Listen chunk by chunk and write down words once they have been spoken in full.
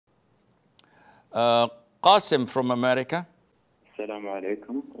Uh, Qasim from America. السلام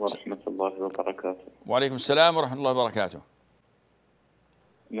عليكم ورحمة الله وبركاته. وعليكم السلام ورحمة الله وبركاته.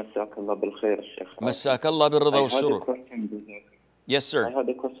 مساك الله بالخير الشيخ. مساك الله بالرضا والسرور. Yes, sir. I had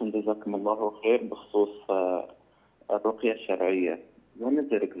a question جزاكم الله خير بخصوص الرقية الشرعية. When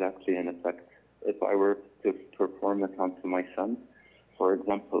is it exactly in effect? If I were to perform it onto my son, for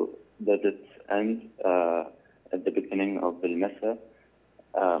example, does it end at the beginning of المساء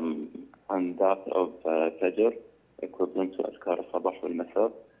and that of Fajr, equivalent to Athkaar الصباح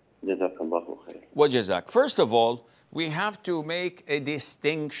والمساء? جزاك الله خير. وجزاك. First of all, we have to make a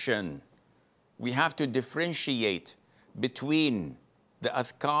distinction. We have to differentiate between the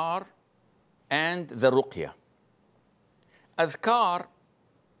Athkaar and the Ruqyah. Athkaar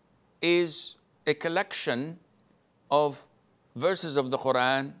is a collection of verses of the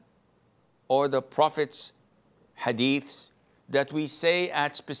Quran or the Prophet's hadiths that we say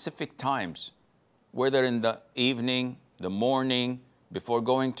at specific times, whether in the evening, the morning, before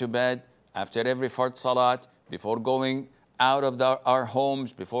going to bed, after every fard salat, before going out of our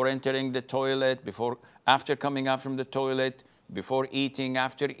homes, before entering the toilet, after coming out from the toilet, before eating,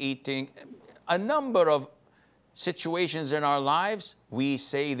 after eating. A number of situations in our lives, we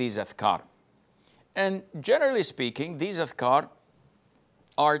say these Athkaar. And generally speaking, these Athkaar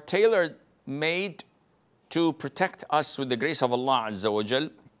are tailor-made to protect us with the grace of Allah Azza wa Jal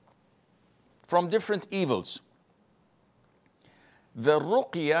from different evils. The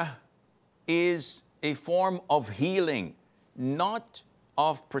Ruqyah is a form of healing, not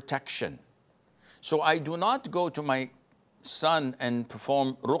of protection. So I do not go to my son and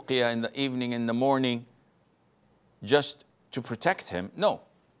perform Ruqyah in the evening, in the morning, just to protect him. No,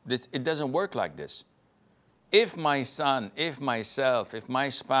 it doesn't work like this. If my son, if myself, if my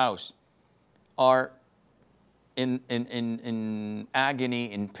spouse are in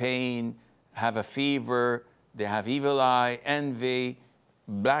agony, in pain, have a fever, they have evil eye, envy,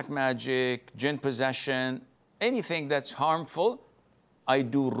 black magic, jinn possession, anything that's harmful, I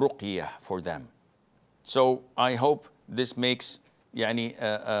do Ruqyah for them. So I hope this makes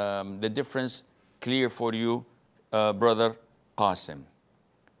the difference clear for you, Brother Qasim.